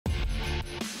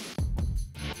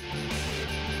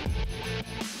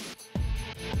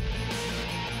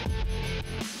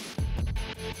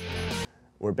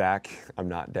We're back. I'm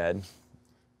not dead.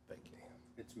 Thank you.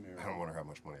 It's mirror. I don't wonder how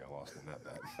much money I lost in that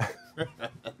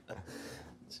bet.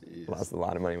 Jeez. Lost a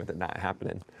lot of money with it not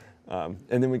happening. And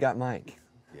then we got Mike.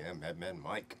 Yeah, Madman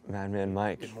Mike. Madman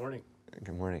Mike. Good morning.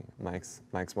 Good morning. Mike's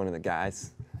one of the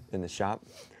guys in the shop.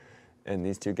 And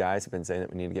these two guys have been saying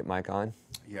that we need to get Mike on.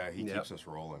 Yeah, he keeps us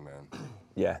rolling, man.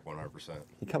 Yeah. 100%.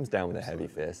 He comes down with a heavy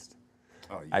fist.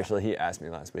 Oh, yeah. Actually, he asked me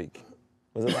last week.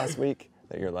 Was it last week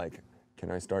that you're like, can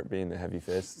I start being the heavy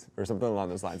fist? Or something along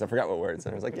those lines. I forgot what words.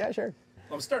 And I was like, yeah, sure.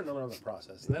 Well, I'm starting to learn the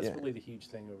process, and that's Yeah. really the huge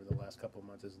thing over the last couple of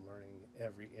months is learning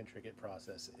every intricate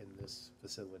process in this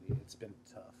facility. It's been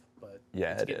tough, but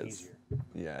Yeah, it's it getting is. easier.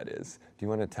 Yeah, it is. Do you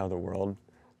want to tell the world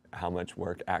how much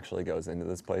work actually goes into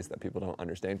this place that people don't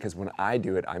understand? Because when I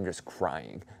do it, I'm just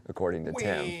crying, according to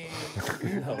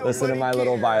Tim. Listen to my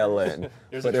little violin.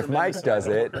 There's But a if Mike tremendous does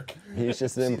amount of it, work. he's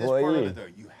just an See, this part of employee. it, though,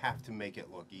 you have to make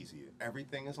it look easy.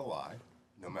 Everything is a lie,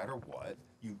 no matter what.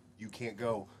 You can't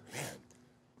go, man,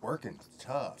 working's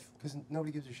tough, because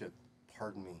nobody gives a shit.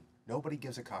 Pardon me. Nobody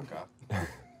gives a caca.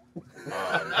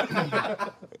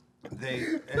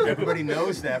 Everybody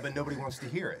knows that, but nobody wants to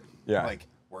hear it. Yeah. Like,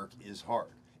 work is hard.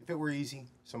 If it were easy,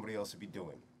 somebody else would be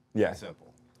doing. Yeah.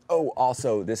 Simple. Oh,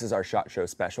 also, this is our Shotshow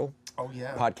special Oh,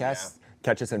 yeah. podcast.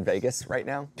 Catch us in Vegas right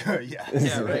now. Yeah. yeah.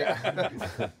 Yeah,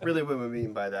 right. Really, what we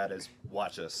mean by that is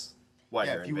watch us while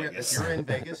Yeah, you're if in you're Vegas. in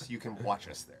Vegas, you can watch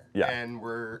us there. Yeah. And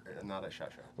we're not at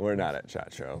Shotshow. We're not at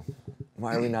Shotshow.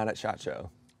 Why are we not at Shotshow?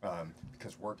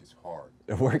 Because work is hard.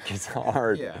 The work is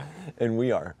hard. Yeah. And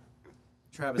we are.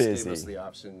 Travis gave busy. us the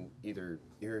option either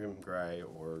hear him cry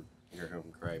or hear him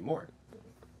cry more.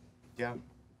 Yeah.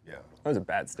 Yeah. That was a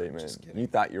bad statement. Just kidding. You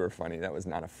thought you were funny. That was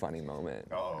not a funny moment.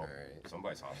 Oh, right.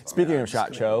 somebody's hostile. Speaking I'm of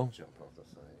just ShotShow, gonna jump off the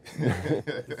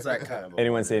side. It's that kind of.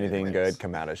 anyone see anything anyways. good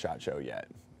come out of ShotShow yet?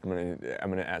 I'm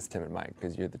gonna ask Tim and Mike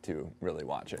because you're the two really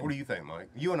watching. What do you think, Mike?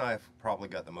 You and I have probably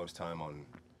got the most time on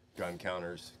gun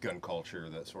counters, gun culture,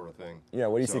 that sort of thing. Yeah,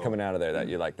 what do you see So- coming out of there that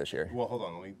you like this year? Well, hold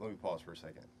on. Let me pause for a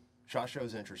second. SHOT Show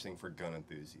is interesting for gun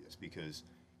enthusiasts because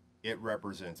it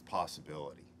represents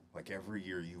possibility. Like every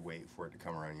year you wait for it to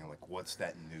come around, you're like, what's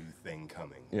that new thing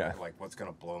coming? Yeah. Like what's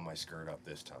gonna blow my skirt up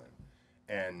this time?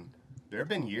 And there have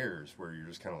been years where you're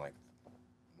just kind of like,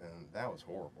 man, that was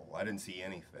horrible. I didn't see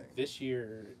anything. This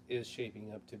year is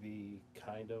shaping up to be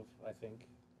kind of, I think,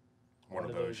 One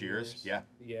of those years. Yeah.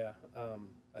 Yeah.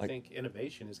 I think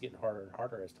innovation is getting harder and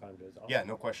harder as time goes on. Yeah.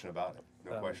 No question about it.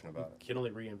 No question about it. You can only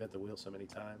reinvent the wheel so many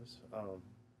times.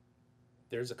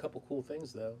 There's a couple cool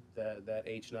things though. That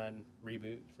H9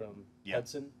 reboot from Yeah.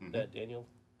 Hudson Mhm. that Daniel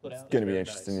put out. It's gonna is be very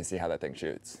interesting nice. to see how that thing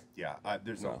shoots. Yeah.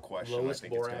 There's no So, question. I Lowest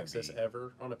think it's bore gonna access be.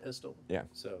 ever on a pistol. Yeah.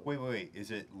 So Wait.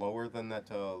 Is it lower than that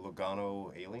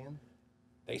Lugano Alien?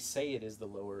 they say it is the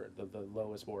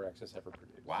lowest bore access ever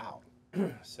produced. Wow.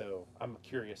 So I'm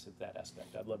curious at that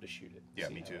aspect. I'd love to shoot it. Yeah,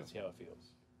 see me how- too. See how it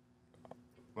feels.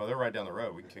 Well, they're right down the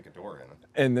road. We can kick a door in.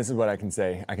 And this is what I can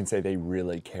say. I can say they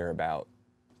really care about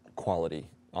quality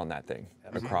on that thing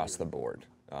across the board.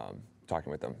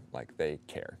 Talking with them, like they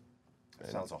care. It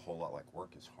sounds a whole lot like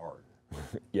work is hard.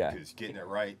 Yeah. Because getting it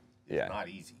right is Yeah. not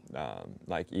easy.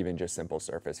 Like even just simple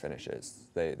surface finishes,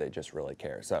 they just really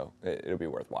care. So it'll be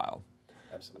worthwhile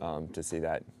Absolutely. to see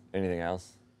that. Anything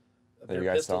else that Their you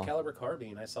guys pistol saw? caliber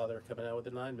carbine. I saw they're coming out with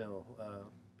the 9mm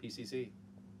PCC.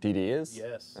 DD is?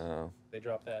 Yes. Oh. They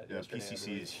dropped that. Yeah, yesterday, I PCC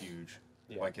believe. is huge.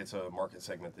 Yeah. Like it's a market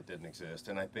segment that didn't exist.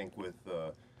 And I think with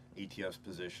ATF's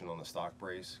position on the stock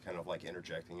brace, kind of like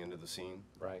interjecting into the scene,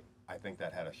 Right. I think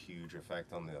that had a huge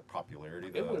effect on the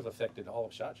popularity. It would have affected all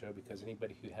of ShotShow because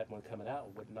anybody who had one coming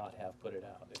out would not have put it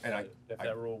out if, And if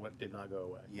that rule did not go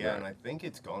away. Yeah, and I think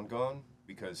it's gone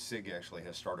because SIG actually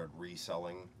has started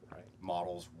reselling Right.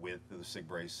 models with the SIG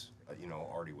brace,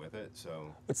 already with it.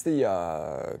 So What's the,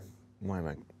 why am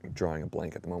I drawing a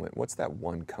blank at the moment? What's that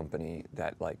one company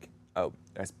that like,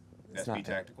 it's SB not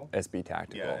Tactical? SB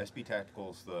Tactical. Yeah, SB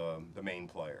Tactical's the main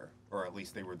player, or at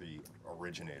least they were the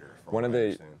originator. From One of what I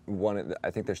the understand.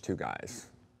 I think there's two guys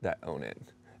that own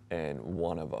it, and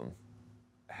one of them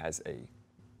has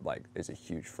is a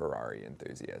huge Ferrari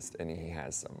enthusiast, and he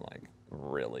has some like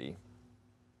really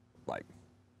like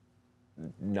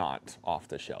not off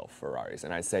the shelf Ferraris,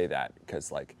 and I say that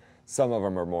because like some of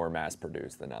them are more mass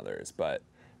produced than others, but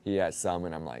he has some,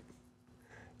 and I'm like,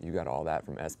 you got all that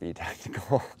from SB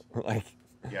Tactical, like.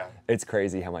 Yeah. It's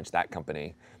crazy how much that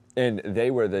company, and they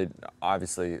were the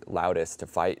obviously loudest to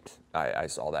fight. I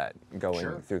saw that going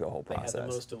Sure. through the whole They had process. the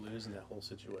most to lose in that whole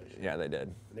situation. Yeah, they did.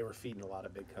 And they were feeding a lot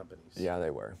of big companies. Yeah,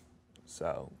 they were.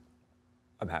 So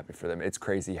I'm happy for them. It's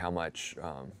crazy how much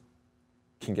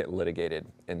can get litigated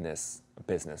in this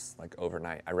business like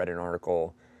overnight. I read an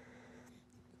article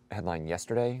headline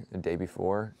yesterday, the day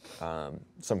before,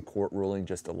 some court ruling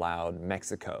just allowed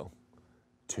Mexico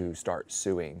to start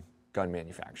suing gun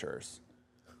manufacturers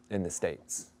in the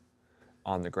States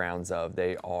on the grounds of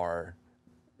they are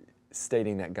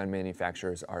stating that gun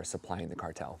manufacturers are supplying the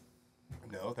cartel.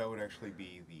 No, that would actually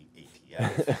be the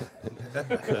ATF.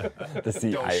 The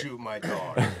CIA. Don't shoot my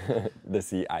dog. The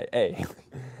CIA.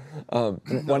 No,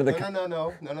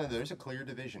 there's a clear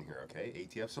division here, okay?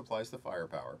 ATF supplies the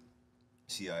firepower.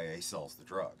 CIA sells the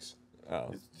drugs.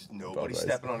 Oh, Nobody's ways.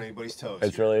 stepping on anybody's toes.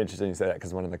 It's here. really interesting you say that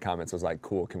because one of the comments was like,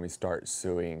 cool, can we start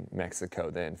suing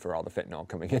Mexico then for all the fentanyl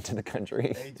coming into the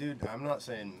country? Hey, dude, I'm not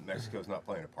saying Mexico's not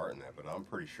playing a part in that, but I'm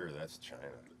pretty sure that's China.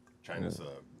 China's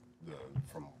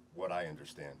from what I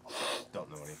understand, don't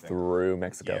know anything. Through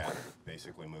Mexico. Yeah,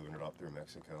 basically moving it up through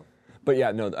Mexico. But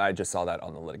yeah, no, I just saw that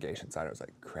on the litigation side. I was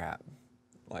like, crap.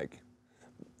 Like,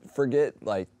 forget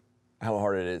like how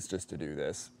hard it is just to do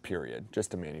this, period,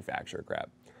 just to manufacture crap.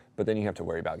 But then you have to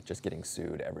worry about just getting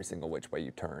sued every single which way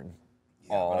you turn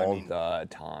all the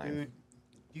time. Dude,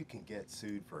 you can get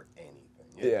sued for anything.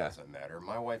 It doesn't matter.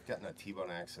 My wife got in a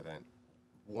T-bone accident,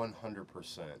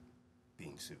 100%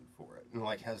 being sued for it. And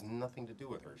like has nothing to do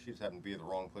with her. She just happened to be at the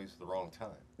wrong place at the wrong time.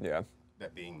 Yeah.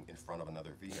 That being in front of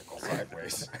another vehicle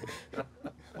sideways.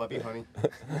 Love you, honey.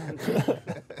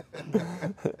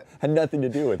 Had nothing to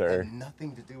do with her. Had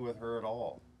nothing to do with her at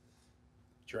all.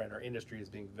 Right, our industry is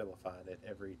being vilified at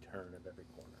every turn of every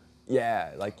corner.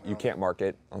 Yeah, like you can't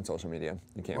market on social media.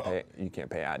 You can't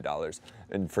pay ad dollars.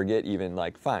 And forget even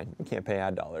like, fine, you can't pay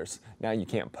ad dollars. Now you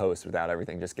can't post without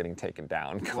everything just getting taken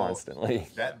down constantly.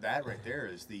 That right there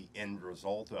is the end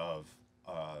result of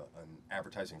an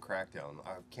advertising crackdown.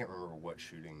 I can't remember what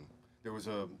shooting. There was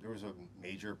a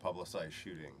major publicized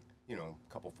shooting, a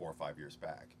couple 4 or 5 years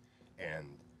back, and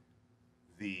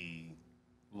the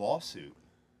lawsuit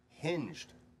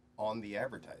hinged on the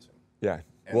advertising. Yeah.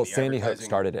 And Well, the Sandy Hook advertising-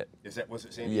 started it. Was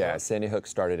it Sandy Yeah, Hook? Sandy Hook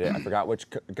started it. I forgot which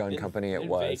gun company it in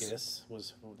was. Vegas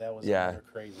was Yeah. another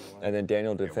crazy one. And then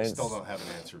Daniel Yeah, we Defense. still don't have an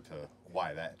answer to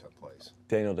why that took place.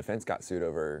 Daniel Defense got sued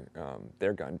over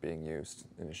their gun being used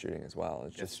in a shooting as well.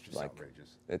 It's It's just, just like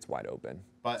outrageous. it's wide open.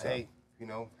 But So, hey, if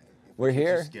We're we could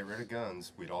here. Just get rid of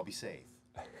guns, we'd all be safe.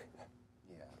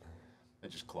 Yeah, I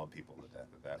just club people to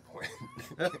death at that point.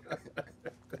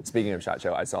 Speaking of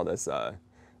Shotshow, I saw this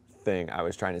thing. I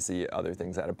was trying to see other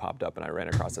things that had popped up, and I ran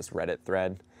across this Reddit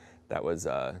thread that was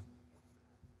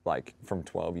like from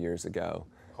 12 years ago.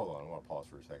 Hold on, I want to pause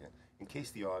for a second. In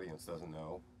case the audience doesn't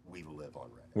know, we live on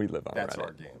Reddit. We live on That's Reddit.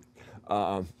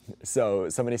 our game. So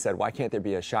somebody said, why can't there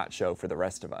be a shot show for the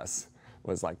rest of us?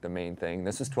 Was like the main thing.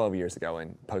 This was 12 years ago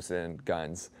and posted in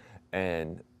Guns.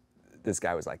 And this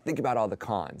guy was like, think about all the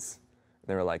cons. And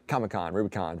they were like Comic-Con,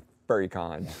 Rubicon,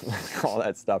 FurryCon, all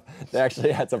that stuff. They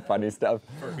actually had some funny stuff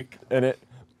in it.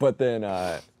 But then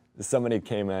somebody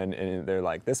came in and they're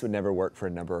like, this would never work for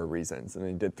a number of reasons. And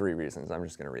they did 3 reasons. I'm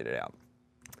just going to read it out.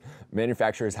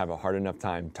 Manufacturers have a hard enough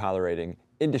time tolerating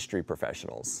industry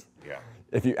professionals. Yeah.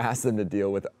 If you ask them to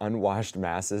deal with unwashed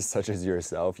masses such as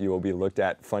yourself, you will be looked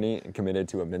at funny and committed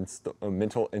to a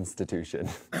mental institution.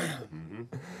 Mm-hmm.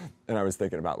 And I was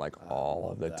thinking about like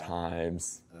all of the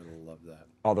times, I love that.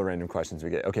 all the random questions we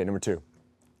get. Okay, number 2.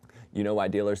 You know why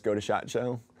dealers go to SHOT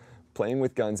Show? Playing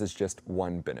with guns is just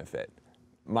one benefit.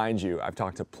 Mind you, I've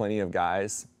talked to plenty of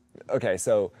guys. Okay,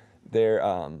 so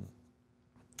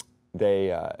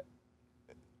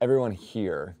everyone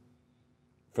here,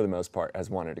 for the most part, has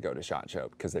wanted to go to SHOT Show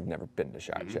because they've never been to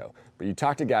SHOT Show. But you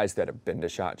talk to guys that have been to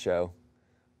SHOT Show,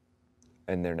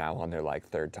 and they're now on their like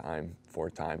 3rd time,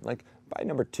 4th time. Like by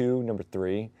number 2, number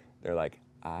 3, they're like,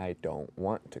 I don't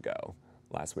want to go.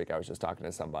 Last week I was just talking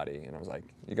to somebody, and I was like,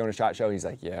 you going to SHOT Show? He's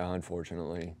like, yeah,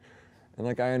 unfortunately. And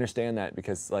like I understand that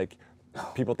because like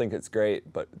people think it's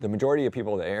great, but the majority of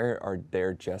people there are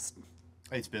there just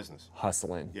It's business.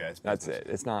 hustling. Yeah, it's That's business.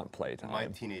 it. It's not playtime. My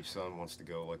teenage son wants to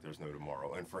go like there's no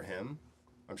tomorrow. And for him,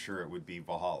 I'm sure it would be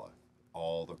Valhalla.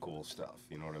 All the cool stuff,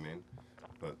 you know what I mean?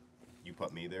 But you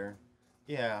put me there,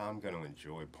 yeah, I'm going to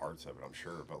enjoy parts of it, I'm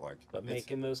sure. But like, But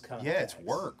making those contacts. yeah, it's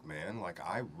work, man. Like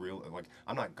I really, like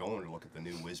I'm not going to look at the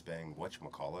new whiz bang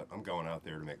whatchamacallit. I'm going out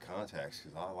there to make contacts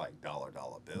because I like dollar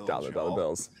bills. Dollar y'all.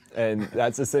 bills. And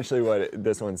that's essentially what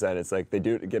this one said. It's like they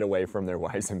do get away from their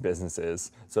wives and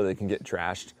businesses so they can get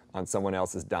trashed on someone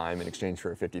else's dime in exchange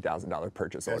for a $50,000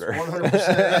 purchase That's order. 100%.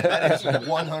 That is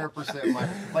 100% my,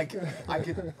 like, I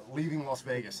could, leaving Las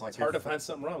Vegas, like, It's hard to find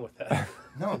something wrong with that.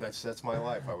 no, that's my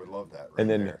life. I would love that. Right And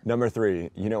then there. number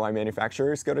 3, you know why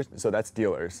manufacturers go to, so that's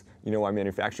dealers. You know why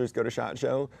manufacturers go to SHOT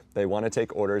Show? They want to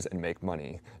take orders and make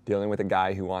money. Dealing with a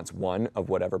guy who wants one of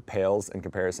whatever pales in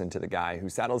comparison to the guy who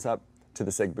saddles up to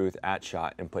the SIG booth at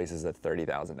SHOT and places a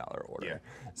 $30,000 order. Yeah.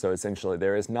 So essentially,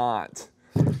 there is not.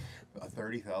 A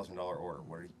 $30,000 order.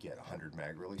 What did you get? 100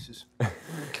 mag releases?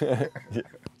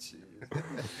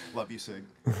 Love you, Sig.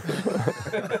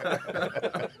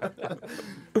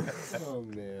 Oh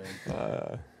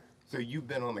man. So you've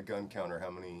been on the gun counter how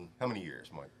many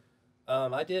years, Mike?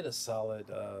 I did a solid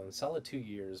 2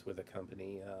 years with a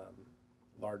company, a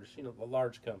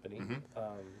large company.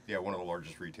 Yeah, one of the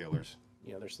largest retailers.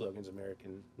 Their slogan's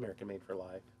American made for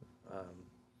life.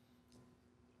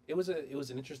 It was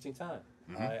an interesting time.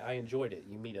 I enjoyed it.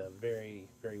 You meet a very,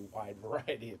 very wide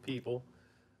variety of people,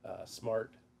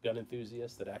 smart gun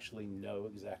enthusiasts that actually know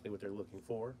exactly what they're looking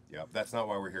for. Yeah, that's not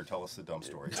why we're here. Tell us the dumb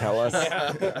story. Tell us.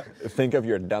 Think of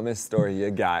your dumbest story you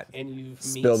got. And you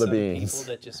Spill meet the some beans.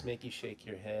 people that just make you shake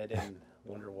your head and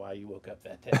wonder why you woke up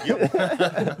that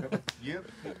day.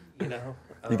 Yep.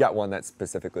 You got one that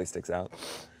specifically sticks out?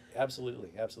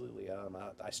 Absolutely.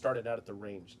 I started out at the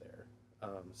range there.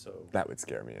 So That would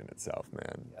scare me in itself,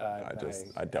 man. I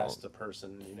don't. asked the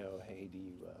person, hey, do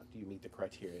you meet the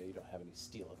criteria? You don't have any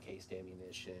steel cased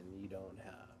ammunition.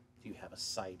 Do you have a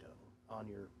sight on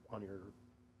your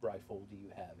rifle? Do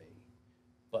you have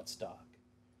a buttstock?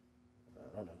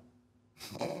 I don't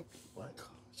know. What?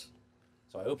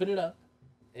 So I open it up.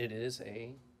 It is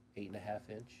a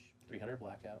 8.5-inch 300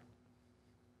 blackout.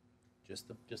 Just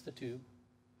the tube,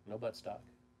 no buttstock,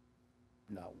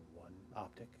 not one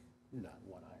optic. Not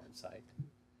one iron sight.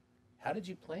 How did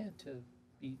you plan to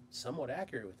be somewhat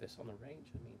accurate with this on the range?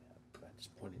 I mean, I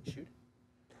just point and shoot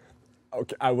it.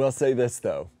 Okay, I will say this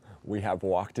though: we have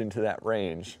walked into that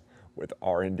range with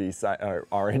R&D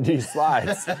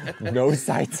slides, no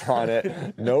sights on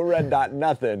it, no red dot,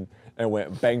 nothing, and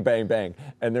went bang, bang, bang.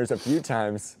 And there's a few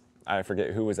times, I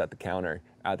forget who was at the counter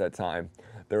at that time.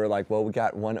 They were like, well, we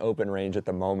got one open range at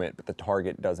the moment, but the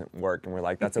target doesn't work. And we're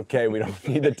like, that's okay. We don't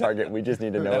need the target. We just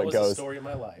need to know That it was goes. the story of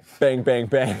my life. Bang, bang,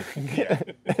 bang.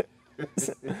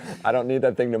 I don't need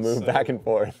that thing to move back and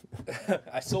forth.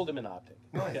 I sold him an optic.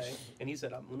 Nice. Okay, and he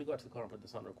said, "Let me go out to the car and put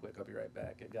this on real quick. I'll be right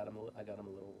back." I got him a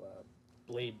little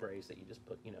blade brace that you just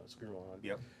put, screw on.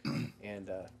 Yep. And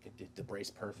it did the brace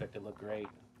perfect. It looked great.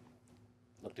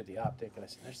 Looked at the optic and I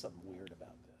said, "There's something weird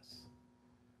about this."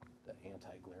 The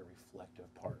anti-glare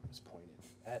reflective part was pointed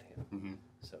at him.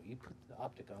 So he put the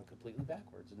optic on completely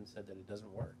backwards and said that it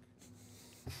doesn't work.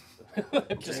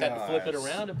 Just had to flip it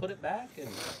around and put it back, and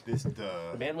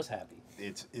the man was happy.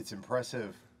 It's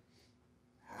impressive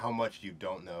how much you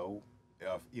don't know.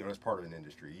 As part of an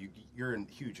industry, you're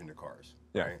huge into cars,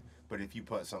 Yeah. right? But if you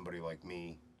put somebody like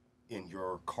me in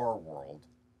your car world,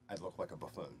 I'd look like a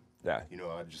buffoon. Yeah.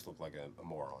 I'd just look like a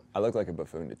moron. I look like a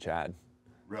buffoon to Chad.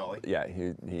 Really? Yeah,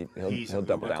 he'll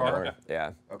double the down car? more.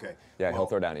 Yeah. Okay. Yeah, Well, he'll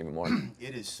throw down even more.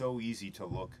 It is so easy to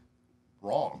look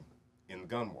wrong in the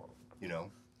gun world,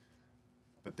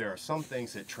 But there are some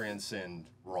things that transcend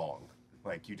wrong.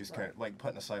 Like you just kind of, like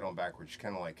putting a sight on backwards,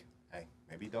 kind of like, hey,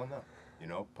 maybe he don't know.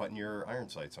 Putting your iron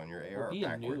sights on your AR being new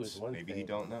backwards, is one maybe thing, he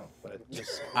don't know. But it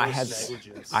just I had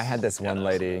negligence. this one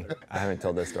lady, I haven't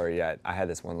told this story yet. I had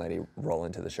this one lady roll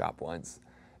into the shop once,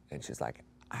 and she's like,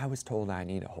 I was told I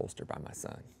need a holster by my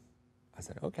son. I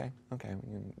said, okay.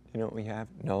 You know what we have?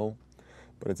 No,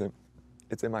 but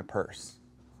it's in my purse.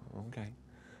 Okay.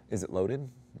 Is it loaded?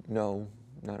 No,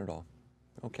 not at all.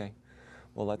 Okay.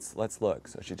 Well, let's look.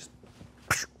 So she just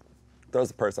throws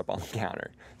the purse up on the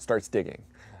counter, starts digging.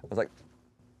 I was like,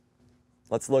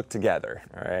 let's look together,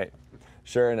 all right?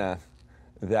 Sure enough,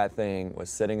 that thing was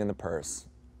sitting in the purse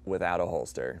without a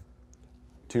holster.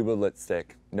 Tube of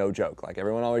lipstick, no joke. Like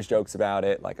everyone always jokes about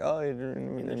it, like, oh,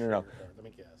 no. Let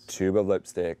me guess. Tube of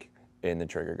lipstick in the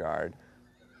trigger guard.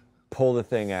 Pull the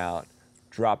thing out,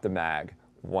 drop the mag,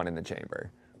 one in the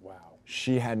chamber. Wow.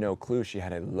 She had no clue she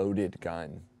had a loaded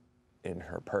gun in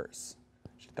her purse.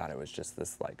 She thought it was just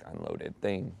this like unloaded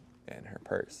thing in her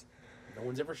purse. No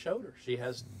one's ever showed her.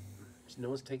 No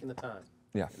one's taken the time.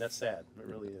 Yeah. And that's sad. It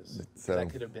really is. So- That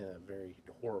could have been a very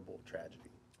horrible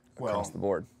tragedy. Across the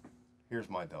board. Here's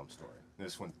my dumb story.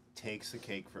 This one takes the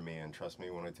cake for me, and trust me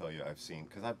when I tell you, I've seen,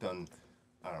 because I've done,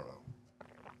 I don't know,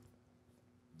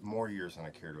 more years than I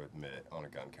care to admit on a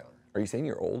gun counter. Are you saying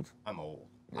you're old? I'm old.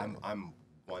 I'm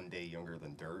one day younger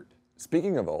than dirt.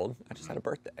 Speaking of old, I just had a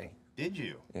birthday. Did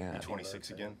you? Yeah. You 26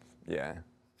 again? Yeah.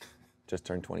 Just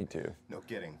turned 22. No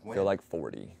kidding. When? Feel like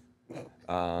 40.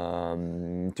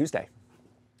 Tuesday.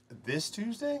 This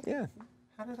Tuesday? Yeah.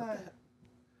 How did I?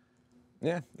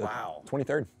 Yeah. the Wow.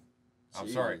 23rd. I'm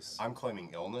sorry. Jeez. I'm claiming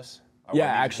illness. Yeah,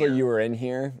 actually, you were in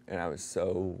here, and I was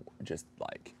so just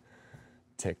like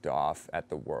ticked off at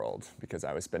the world because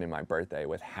I was spending my birthday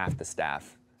with half the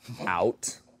staff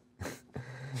out.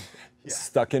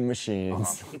 stuck in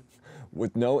machines,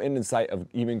 with no end in sight of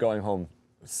even going home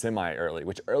semi-early,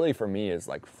 which early for me is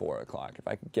like 4 o'clock. If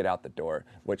I could get out the door,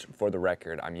 which for the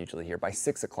record, I'm usually here by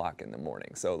 6 o'clock in the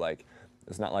morning. So like,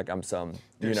 it's not like I'm some,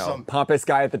 pompous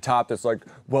guy at the top that's like,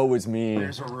 woe is me.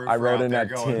 There's a roofer I wrote out in there at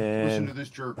going, 10. listen to this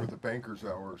jerk with the banker's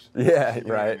hours. Yeah, You know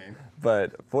what I right. mean?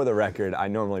 But for the record, I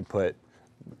normally put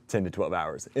 10 to 12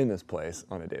 hours in this place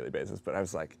on a daily basis. But I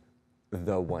was like,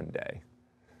 the one day.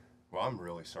 Well, I'm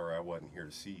really sorry I wasn't here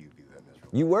to see you be that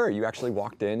miserable. You were. You actually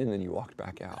walked in and then you walked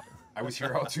back out. I was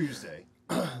here on Tuesday.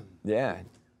 Yeah.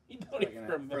 You don't even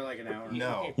remember. For like an hour.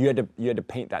 No. You had to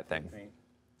paint that thing. Paint.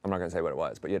 I'm not gonna say what it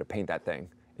was, but you had to paint that thing,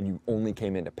 and you only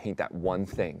came in to paint that one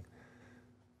thing,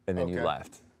 and then you Okay.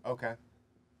 left. Okay.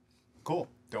 Cool.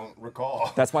 Don't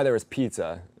recall. That's why there was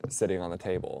pizza sitting on the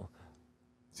table.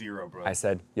 Zero, bro. I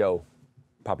said, "Yo,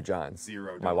 Papa John's."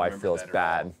 Zero. My Don't wife remember feels that at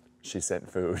bad. all. She sent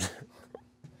food.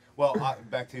 Well,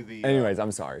 back to the. Anyways,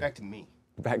 I'm sorry. Back to me.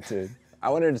 Back to. I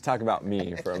wanted to talk about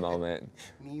me for a moment.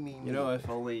 Me. You know, if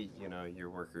only, your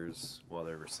workers, while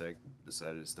they were sick,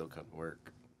 decided to still come to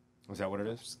work. Was that what it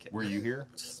is? Just kidding. Were you here?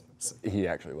 He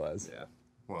actually was. Yeah.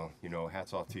 Well,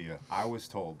 hats off to you. I was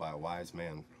told by a wise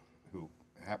man who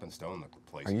happens to own the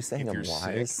place. Are you saying if I'm you're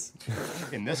wise?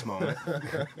 sick, in this moment,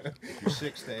 if you're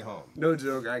sick, stay home. No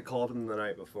joke, I called him the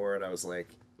night before and I was like,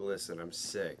 listen, I'm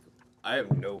sick. I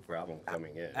have no problem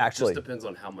coming in. Actually- It just depends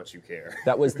on how much you care.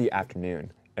 That was the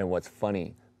afternoon. And what's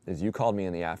funny is you called me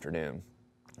in the afternoon.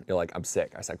 You're like, I'm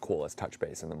sick. I said, cool, let's touch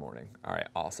base in the morning. All right,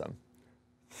 awesome.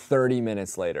 30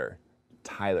 minutes later,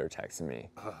 Tyler texted me,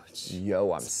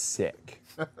 yo, I'm sick.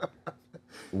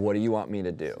 What do you want me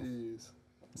to do? Jeez.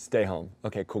 Stay home.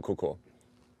 Okay, cool.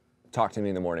 Talk to me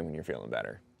in the morning when you're feeling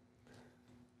better.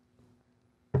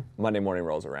 Monday morning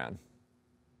rolls around.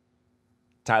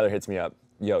 Tyler hits me up.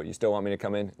 Yo, you still want me to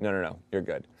come in? No, you're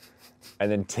good.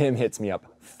 And then Tim hits me up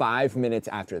 5 minutes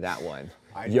after that one.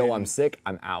 Yo, I'm sick,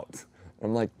 I'm out.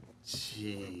 I'm like,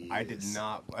 Jeez. I did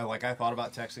not. I thought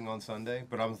about texting on Sunday,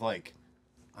 but I was like,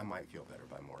 I might feel better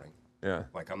by morning. yeah.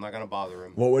 Like, I'm not gonna bother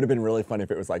him. What would have been really fun if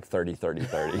it was like 30.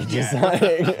 Just Yeah.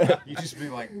 like, You just be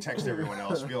like, text everyone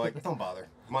else. Be like, don't bother.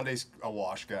 Monday's a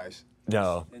wash, guys.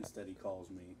 no. Instead, he calls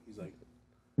me. He's like,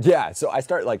 Yeah, so I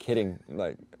start like hitting,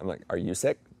 like, I'm like, are you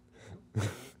sick?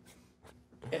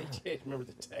 Yeah, remember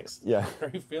the text? Yeah. Are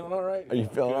you feeling all right? Are you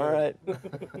feeling all right?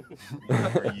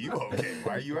 Are you okay?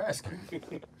 Why are you asking?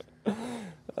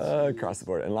 Across the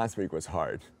board. And last week was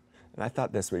hard. And I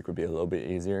thought this week would be a little bit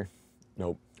easier.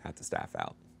 Nope, had to staff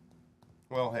out.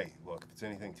 Well, hey, look, if it's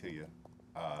anything to you,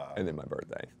 And then my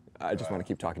birthday. I just want to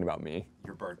keep talking about me.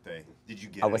 your birthday. Did you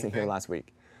get I wasn't here anything? last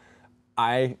week.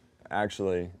 I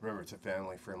actually Remember, it's a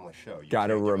family-friendly show. You got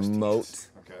a can't give us remote teas,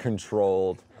 okay?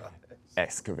 controlled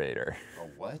excavator. A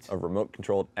what? A remote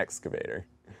controlled excavator.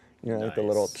 You know, like the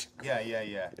little, Nice. Yeah.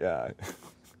 yeah.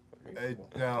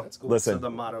 No, That's cool. Listen. So the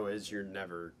motto is you're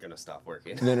never going to stop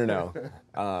working. No.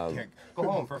 yeah, go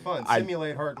home for fun. I-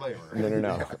 Simulate hard labor.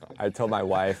 No. I told my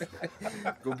wife,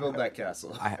 Go build that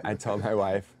castle. I told my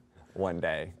wife one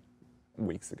day,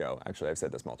 weeks ago, actually I've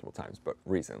said this multiple times, but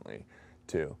recently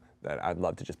too, that I'd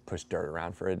love to just push dirt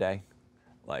around for a day.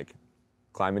 Like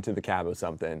climb into the cab of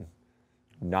something,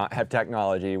 not have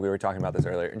technology, we were talking about this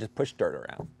earlier, and just push dirt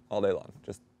around all day long.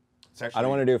 Just, It's actually, I don't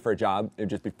want to do it for a job, it'd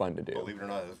just be fun to do. Believe it or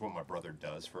not, that's what my brother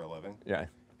does for a living. Yeah.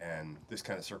 And this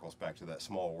kind of circles back to that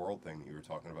small world thing that you were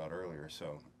talking about earlier.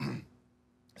 So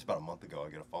it's about a month ago, I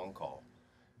get a phone call.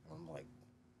 And I'm like,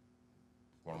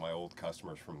 one of my old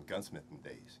customers from gunsmithing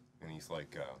days. And he's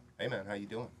like, hey man, how you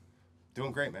doing?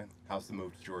 Doing great, man. How's the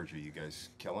move to Georgia? You guys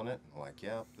killing it? I'm like,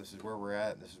 yeah, this is where we're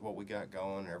at. This is what we got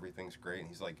going. Everything's great. And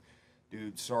he's like,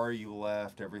 dude, sorry you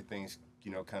left. Everything's,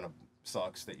 kind of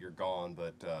sucks that you're gone,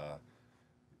 but,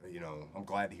 I'm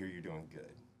glad to hear you're doing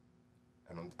good.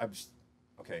 And I'm just,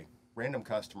 okay, random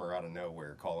customer out of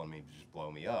nowhere calling me to just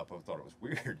blow me up. I thought it was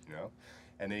weird,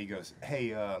 And then he goes, hey,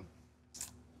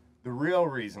 the real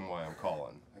reason why I'm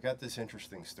calling, I got this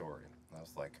interesting story. And I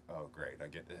was like, oh, great. I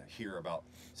get to hear about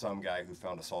some guy who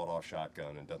found a sawed-off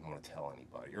shotgun and doesn't want to tell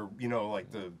anybody. Or, like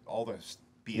all the BS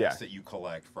Yeah. that you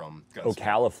collect from gunsmithing.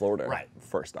 Ocala, Florida. Right.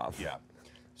 First off. Yeah.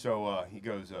 So he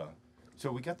goes,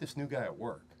 so we got this new guy at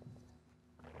work.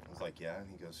 I was like, yeah. And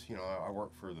he goes, I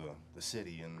work for the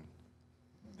city, and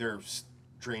there's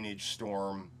drainage,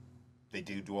 storm. They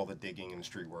do all the digging and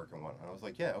street work and whatnot. I was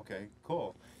like, yeah, okay,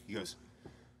 cool. He goes,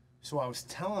 so I was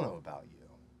telling him about you,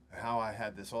 how I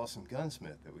had this awesome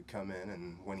gunsmith that would come in,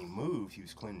 and when he moved, he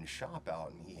was cleaning his shop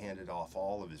out, and he handed off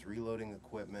all of his reloading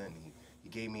equipment, and he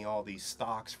gave me all these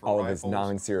stocks for All rifles. of his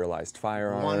non-serialized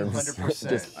firearms. 100%.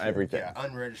 Just everything. Yeah,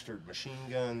 unregistered machine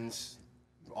guns,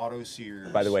 auto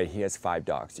sears. By the way, he has 5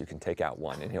 dogs. You can take out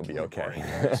one and he'll be Give me a okay. break,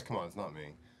 guys. Come on, it's not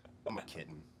me. I'm a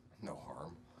kitten. No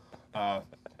harm.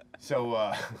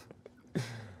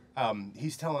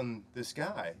 He's telling this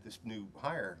guy, this new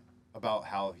hire, about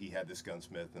how he had this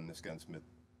gunsmith, and this gunsmith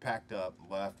packed up,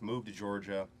 left, moved to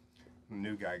Georgia. And the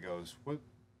new guy goes,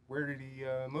 where did he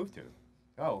move to?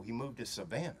 Oh, he moved to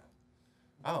Savannah.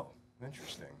 Oh,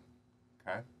 interesting.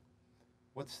 Okay.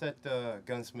 What's that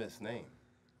gunsmith's name?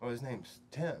 Oh, his name's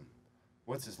Tim.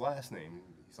 What's his last name?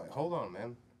 He's like, hold on,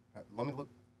 man. Let me look.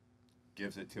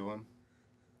 Gives it to him.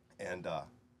 And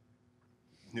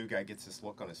new guy gets this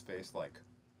look on his face like,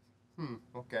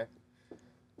 okay.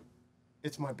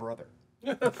 It's my brother.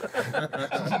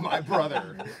 My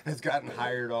brother has gotten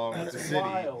hired on with the city.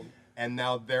 Wild. And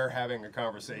now they're having a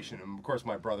conversation. And of course,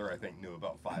 my brother, I think, knew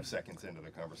about 5 seconds into the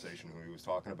conversation who he was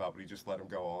talking about, but he just let him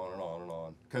go on and on and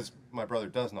on. Because my brother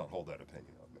does not hold that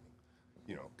opinion of me.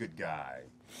 You know, good guy,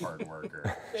 hard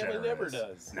worker, Family generous. never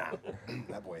does. Nah,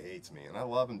 that boy hates me, and I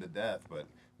love him to death, but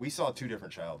we saw 2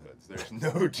 different childhoods. There's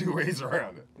no 2 ways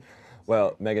around it.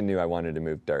 Well, Megan knew I wanted to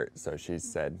move dirt, so she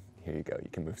said, here you go, you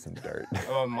can move some dirt.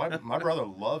 My brother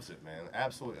loves it, man.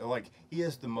 Absolutely. Like, he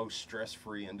is the most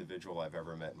stress-free individual I've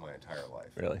ever met in my entire life.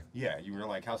 Really? Yeah, you were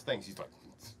like, how's things? He's like,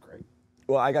 it's great.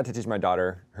 Well, I got to teach my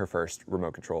daughter her first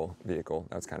remote control vehicle.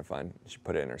 That was kind of fun. She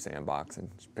put it in her sandbox and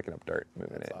she's picking up dirt,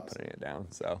 moving That's it, awesome. putting it down.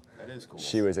 So That is cool.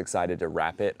 she was excited to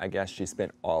wrap it. I guess she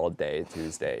spent all day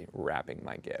Tuesday wrapping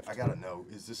my gift. I gotta know,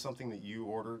 is this something that you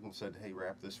ordered and said, hey,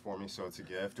 wrap this for me so it's a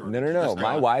gift? Or No, did no, you no. just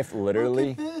My go, wife literally,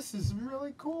 look at this is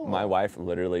really cool. my wife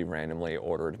literally randomly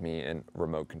ordered me a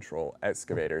remote control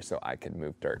excavator so I could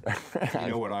move dirt. You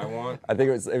know what I want? I think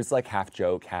it was like half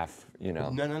joke, half,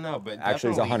 No, but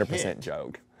Actually, it's definitely 100% hit. joke.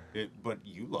 But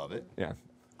you love it. Yeah.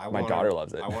 My My daughter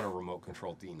loves it. I want a remote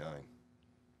control D9.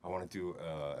 I want to do.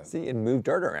 See, and move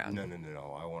dirt around. No.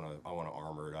 I want to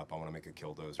armor it up. I want to make a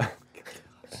killdozer.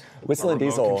 Whistling remote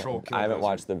Diesel, control I haven't killdozer.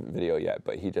 watched the video yet,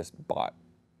 but he just bought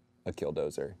a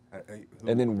killdozer Who-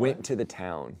 and then what? went to the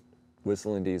town.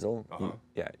 Whistling Diesel? Uh-huh.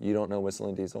 Yeah, you don't know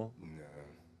Whistling Diesel? No.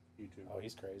 Oh,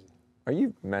 he's crazy. Are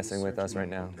you messing with us right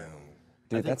now? No.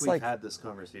 I Dude, think that's we've like, had this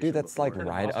conversation. dude, that's like before.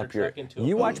 right monster up your. truck into a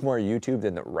You boat. watch more YouTube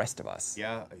than the rest of us.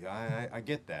 Yeah, I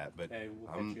get that, but Hey, we'll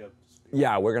I'm- catch you up.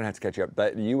 Yeah, we're gonna have to catch you up.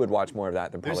 But you would watch more of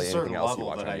that than there's probably a certain anything else you level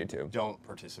watch that on I YouTube. don't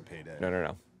participate in.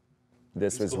 No.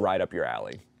 This was cool. right up your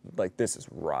alley. Like this is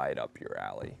right up your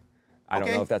alley. I don't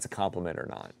Okay. know if that's a compliment or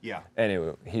not. Yeah.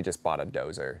 Anyway, he just bought a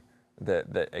dozer,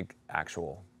 the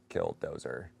actual kill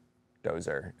dozer,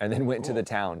 and then went to the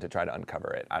town to try to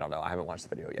uncover it. I don't know. I haven't watched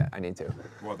the video yet. I need to.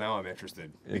 Well, now I'm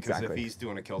interested because Exactly. if he's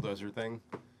doing a killdozer thing,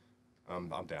 I'm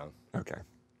down. Okay.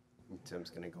 Tim's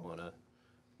gonna go on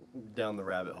down the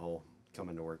rabbit hole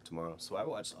coming to work tomorrow. So I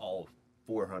watched all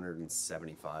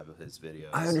 475 of his videos.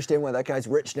 I understand why that guy's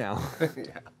rich now.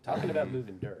 Talking about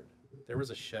moving dirt, there was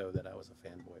a show that I was a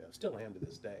fanboy of, still am to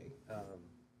this day.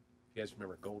 You guys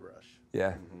remember Gold Rush?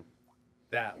 Yeah.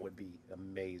 That would be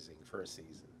amazing for a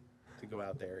season to go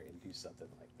out there and do something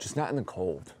like that. Just not in the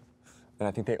cold. And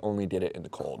I think they only did it in the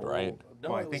cold, right? No,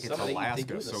 Well, I it was think it's something they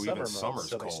do Alaska, in the so even summer months. summer's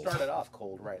so cold. they started off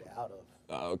cold right out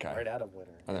of Okay. right out of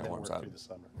winter, And then and then warms worked up. through the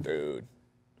summer. Dude.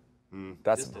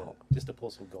 That's Just to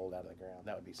pull some gold out of the ground.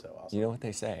 That would be so awesome. you know what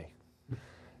they say.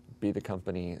 Be the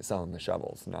company selling the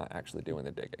shovels, not actually doing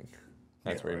the digging.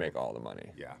 That's Yeah, where you right. make all the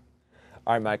money. Yeah.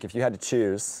 All right, Mike, if you had to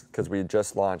choose, because we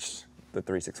just launched the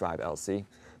 365 LC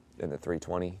and the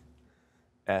 320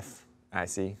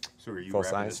 FIC, So are you full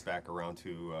wrapping size. this back around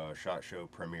to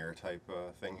ShotShow premiere type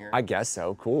thing here? I guess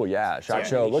so. Cool, yeah. Shot Yeah,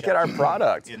 Show, any look shot at our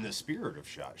product. In the spirit of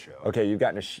ShotShow. Okay, you've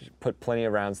gotten to put plenty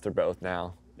of rounds through both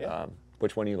now. Yeah.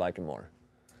 Which one are you liking more?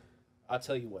 I'll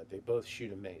tell you what, they both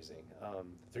shoot amazing. The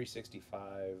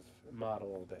 365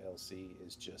 model, the LC,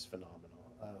 is just phenomenal.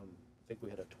 I think we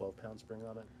had a 12-pound spring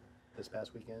on it this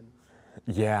past weekend.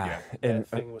 Yeah, and That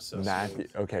thing was so Matthew.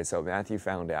 smooth. Okay, so Matthew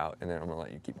found out, and then I'm gonna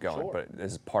let you keep going. Sure. But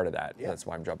this is part of that. Yeah. That's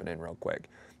why I'm jumping in real quick.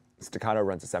 Staccato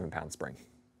runs a 7-pound spring,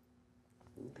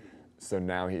 so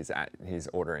now he's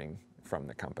ordering from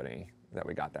the company that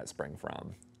we got that spring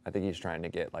from. I think he's trying to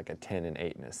get like a 10, an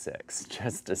 8, and a 6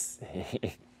 just to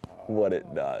see what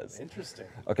it does. Interesting.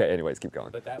 Okay, anyways, keep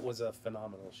going. But that was a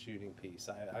phenomenal shooting piece.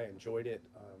 I enjoyed it.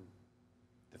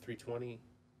 The 320,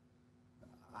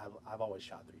 I've always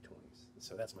shot 320s,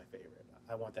 so that's my favorite.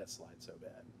 I want that slide so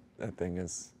bad. That thing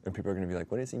is, and people are gonna be like,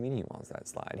 "What does he mean he wants that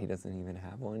slide? He doesn't even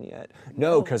have one yet."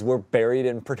 No, because we're buried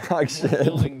in production.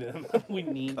 Building them, we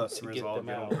need to Customers get all them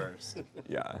get out. them first.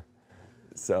 Yeah.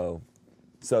 So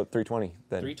 320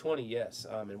 then. 320, yes,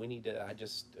 and we need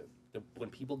to. when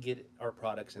people get our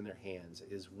products in their hands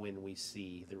is when we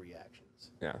see the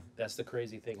reactions. Yeah. That's the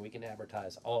crazy thing. We can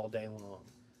advertise all day long,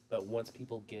 but once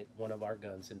people get one of our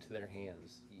guns into their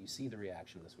hands, you see the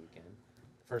reaction this weekend.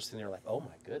 First thing they're like, "Oh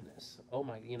my goodness! Oh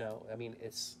my!" I mean,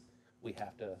 we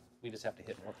just have to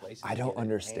hit more places. I don't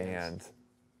understand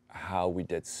how we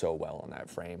did so well on that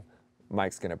frame.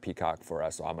 Mike's gonna peacock for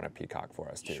us, so I'm gonna peacock for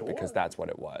us too, because Sure. that's what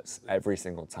it was. Every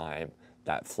single time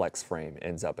that flex frame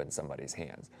ends up in somebody's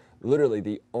hands. Literally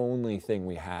the only thing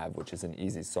we have, which is an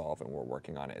easy solve and we're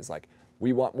working on it, is like,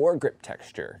 we want more grip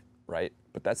texture, right?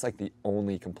 But that's like the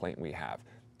only complaint we have.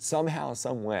 Somehow,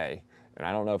 some way, and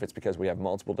I don't know if it's because we have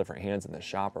multiple different hands in the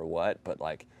shop or what, but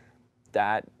like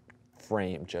that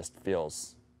frame just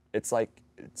feels, it's like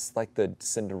the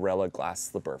Cinderella glass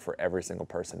slipper for every single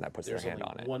person that puts There's their hand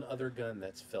only on it. one other gun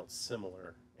that's felt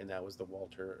similar, and that was the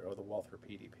Walther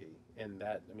PDP. And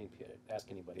that, I mean,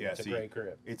 ask anybody. Yeah, It's a great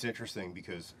grip. It's interesting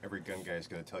because every gun guy is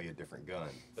going to tell you a different gun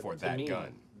But for to that me,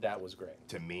 gun. that was great.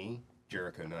 To me,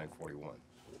 Jericho 941.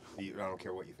 I don't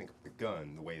care what you think of the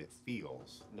gun, the way it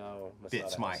feels No, Masada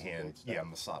fits my has some hand. great stuff. Yeah,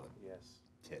 Masada. Yes.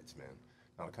 Tits, man.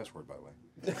 Not a cuss word, by the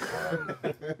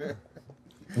way.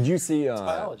 Did you see? It's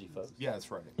biology, folks. Yeah, that's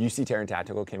right. You see, Terran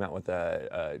Tactical came out with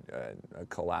a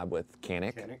collab with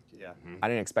Canic. Yeah. I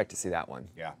didn't expect to see that one.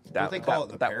 Yeah. That- Don't they call that-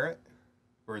 it the that- Parrot?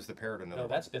 Or is the Parrot another No,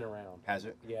 one? that's been around. Has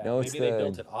it? Yeah, No, it's maybe they the-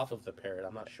 built it off of the Parrot.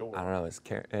 I'm not sure. I don't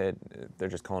know. They're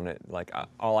just calling it like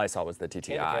all I saw was the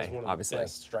Tannic TTI, has one of obviously. the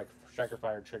best striker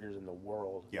fire triggers in the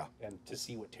world. Yeah. And to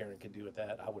see what Terran could do with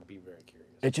that, I would be very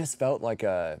curious. It just felt like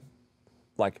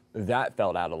that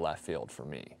felt out of left field for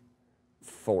me.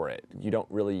 For it, you don't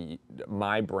really.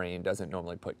 My brain doesn't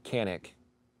normally put Canic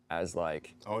as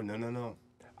like. Oh, no.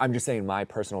 I'm just saying my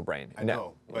personal brain. I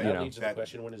know, but Well, you that know, leads to the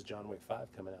question: when is John Wick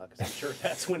 5 coming out? Because I'm sure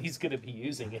that's when he's going to be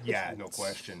using it. Yeah, no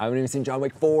question. I haven't even seen John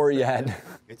Wick 4 yet.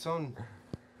 It's on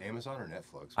Amazon or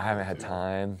Netflix. I haven't had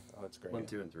time. Oh, it's great. 1,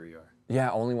 2, and 3 are. Yeah,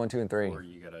 only 1, 2, and 3. Or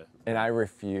you gotta. And I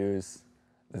refuse.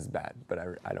 This is bad, but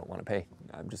I don't want to pay.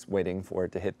 I'm just waiting for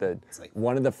it to hit the like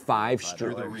one of the 5 You're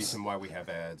stream. the reason why we have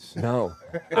ads. No,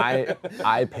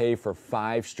 I pay for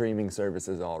 5 streaming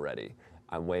services already.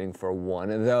 I'm waiting for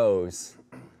one of those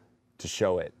to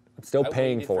show it. I'm still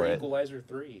paying waited for it. Equalizer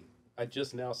 3. I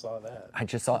just now saw that.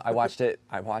 I watched it.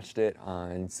 I watched it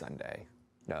on Sunday.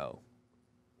 No,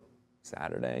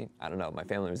 Saturday. I don't know. My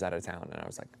family was out of town, and I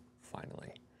was like,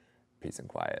 finally, peace and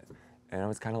quiet. And I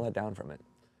was kind of let down from it.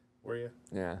 Were you?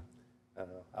 Yeah. I don't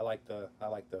know. I like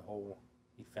the whole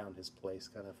he found his place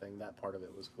kind of thing. That part of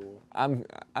it was cool. I He found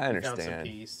some understand.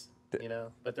 peace,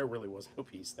 but there really was no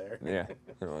peace there. Yeah,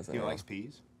 there wasn't. He likes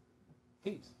peas?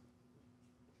 Peace.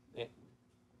 Yeah,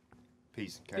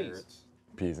 Peas and Peas. carrots.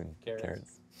 peas and Carrots.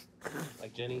 carrots.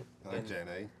 like Jenny. I like and- Jen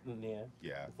A. Yeah.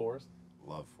 Yeah, Forrest.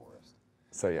 love Forrest.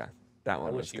 So yeah, that I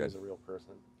one wish was he good. was a real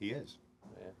person. He is.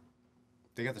 Yeah.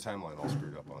 They got the timeline all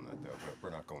screwed up on that, though, but we're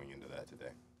not going into that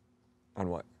today. On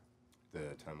what?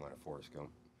 The timeline of Forrest Gump.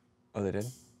 Oh, they did?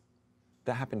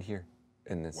 That happened here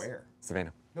in this. Where?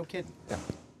 Savannah. No kidding.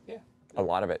 Yeah. A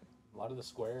lot of it. A lot of the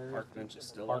square Park bench is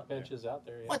still park out there. benches out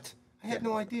there. Yeah. What? I had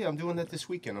no idea. I'm doing that this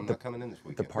weekend. I'm not coming in this The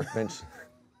weekend. park bench.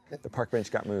 The park bench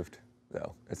got moved,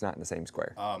 though. It's not in the same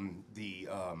square.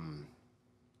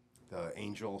 The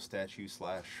angel statue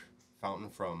 / fountain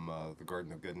from the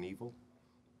Garden of Good and Evil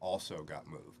also got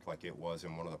moved. Like it was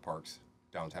in one of the parks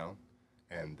downtown,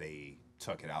 and they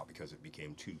took it out because it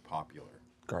became too popular.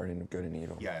 Garden of Good and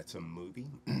Evil. Yeah, it's a movie,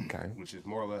 Okay. which is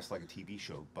more or less like a TV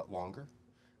show, but longer.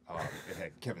 It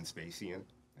had Kevin Spacey in it.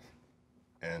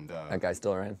 And That guy's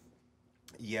still around.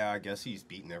 yeah, I guess he's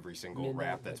beaten every single Midnight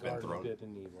rap in the that's been Garden of thrown. Good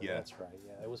and Evil. Yeah. That's right.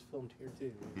 Yeah, it was filmed here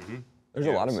too. There's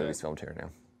Yeah, a lot of so- movies filmed here now.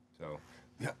 So,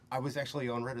 yeah, I was actually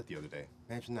on Reddit the other day.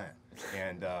 Imagine that.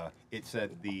 And it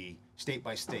said the state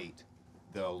by state,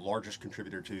 the largest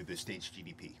contributor to the state's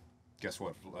GDP. Guess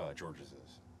what Georgia's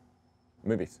is?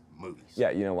 Movies. Movies.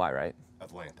 Yeah, you know why, right?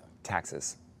 Atlanta.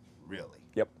 Taxes. Really?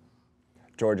 Yep.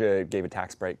 Georgia gave a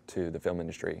tax break to the film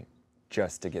industry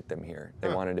just to get them here. They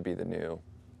Huh. wanted to be the new,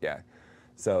 yeah.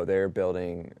 So they're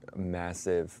building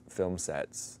massive film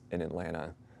sets in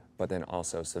Atlanta, but then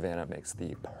also Savannah makes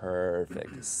the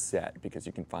perfect set because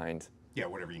you can find Yeah,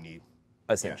 whatever you need.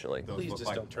 essentially. Those Please look just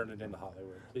like- don't turn it into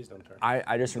Hollywood. Please don't turn.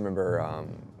 I just remember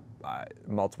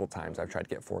multiple times I've tried to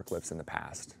get forklifts in the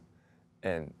past,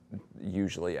 and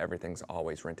usually everything's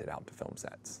always rented out to film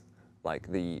sets. Like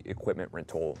the equipment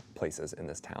rental places in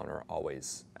this town are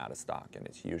always out of stock, and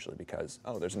it's usually because,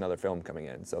 oh, there's another film coming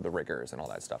in, so the riggers and all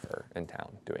that stuff are in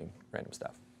town doing random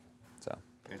stuff. So,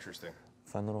 Interesting.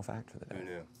 fun little fact for the Who day.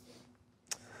 knew?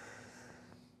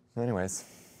 Anyways,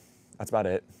 that's about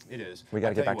it. It is. We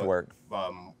gotta I'll get tell back you to what,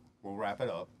 work. we'll wrap it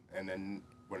up, and then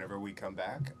whenever we come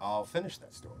back, I'll finish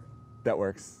that story. That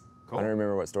works. Cool. I don't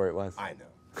remember what story it was. I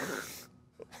know.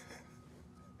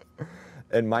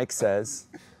 And Mike says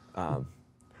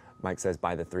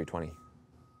buy the 320.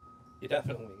 You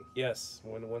definitely, yes.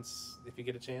 If you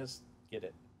get a chance, get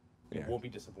it. You Yeah. won't be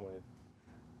disappointed.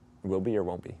 Will be or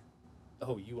won't be.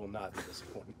 Oh, you will not be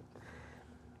disappointed.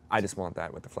 I just want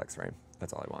that with the flex frame.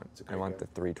 That's all I want. a I great want gun. the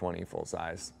 320 full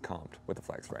size comped with the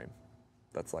flex frame.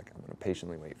 That's like, I'm gonna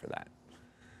patiently wait for that.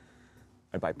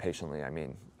 And by patiently, I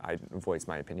mean, I voice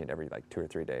my opinion every like 2 or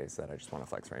 3 days that I just want a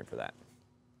flex frame for that.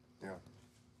 Yeah.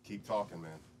 Keep talking,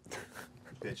 man.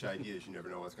 Pitch ideas. You never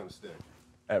know what's going to stick.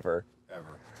 Ever.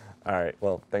 Ever. All right,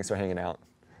 well, thanks for hanging out.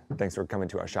 Thanks for coming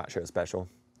to our SHOT Show special.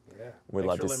 Yeah. We'd Thanks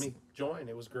love for to letting me join.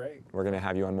 It was great. We're gonna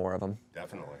have you on more of them.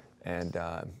 Definitely. And,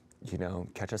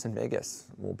 catch us in Vegas.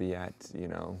 We'll be at,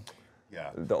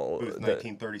 Yeah. The- Booth the-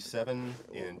 1937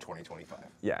 in 2025.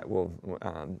 yeah,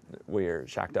 we're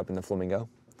shacked up in the Flamingo.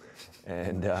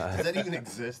 And, Does that even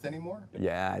exist anymore?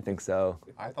 yeah, I think so.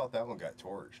 I thought that one got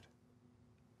torched.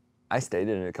 I stayed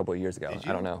in it a couple of years ago. Did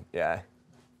I don't you? know. Yeah.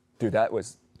 Dude, that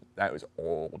was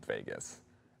old Vegas.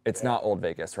 It's not old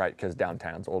Vegas, right? Because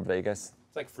downtown's old Vegas,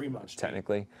 It's like Fremont Street.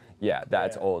 technically. Yeah,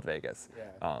 that's Yeah. old Vegas.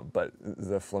 Yeah. But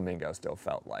the Flamingo still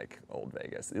felt like old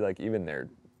Vegas. Like even their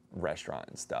restaurant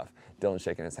and stuff. Dylan's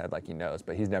shaking his head like he knows,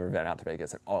 but he's never been out to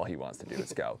Vegas and all he wants to do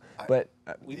is go. But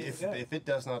We did If that. it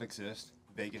does not exist,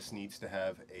 Vegas needs to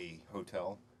have a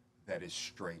hotel that is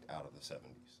straight out of the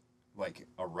 70s. Like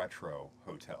a retro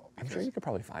hotel. I'm sure you could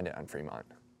probably find it on Fremont.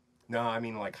 No, I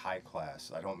mean like high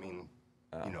class. I don't mean,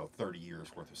 30 years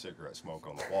worth of cigarette smoke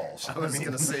on the walls. I was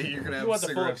gonna say you're gonna You have want the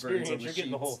full cigarette burns experience, on the you're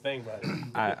getting the whole sheets. thing, buddy.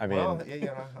 I mean, Well,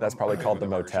 that's I'm probably okay called the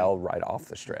with version. motel right off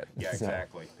the strip. Yeah, So,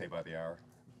 exactly. Pay by the hour.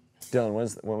 Dylan,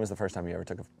 when was the first time you ever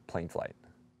took a plane flight?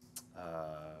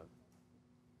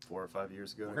 4 or 5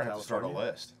 years ago. We're in gonna have to start a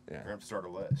California. list. Yeah. We're gonna have to start a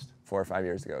list. 4 or 5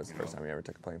 years ago was the You first know. time you ever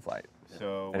took a plane flight.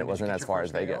 So And when it did wasn't you as get your far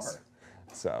as first Vegas. AR?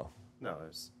 So, No, it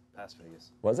was past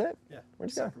Vegas. was it? Yeah.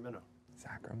 Where'd you go? Sacramento.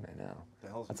 Sacramento. The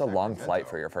hell's in That's a long Sacramento? flight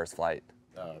for your first flight.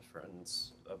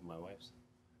 Friends of my wife's.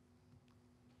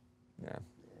 Yeah.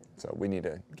 So we need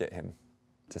to get him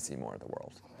to see more of the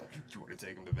world. You want to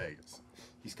take him to Vegas?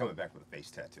 He's coming back with a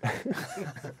face tattoo.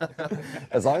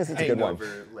 As long as it's a good one.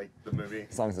 Hangover, like the movie.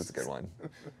 As long as it's a good one.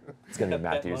 It's gonna be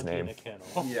Pet Matthew's monkey in name. a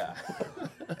kennel. Yeah.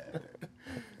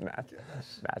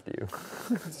 Matthew.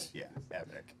 Yeah,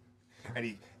 epic. And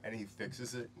he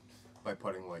fixes it by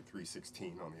putting like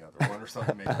 316 on the other one or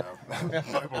something, make a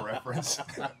Bible reference.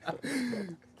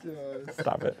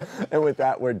 Stop it. And with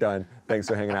that, we're done. Thanks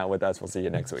for hanging out with us. We'll see you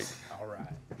next week. All right.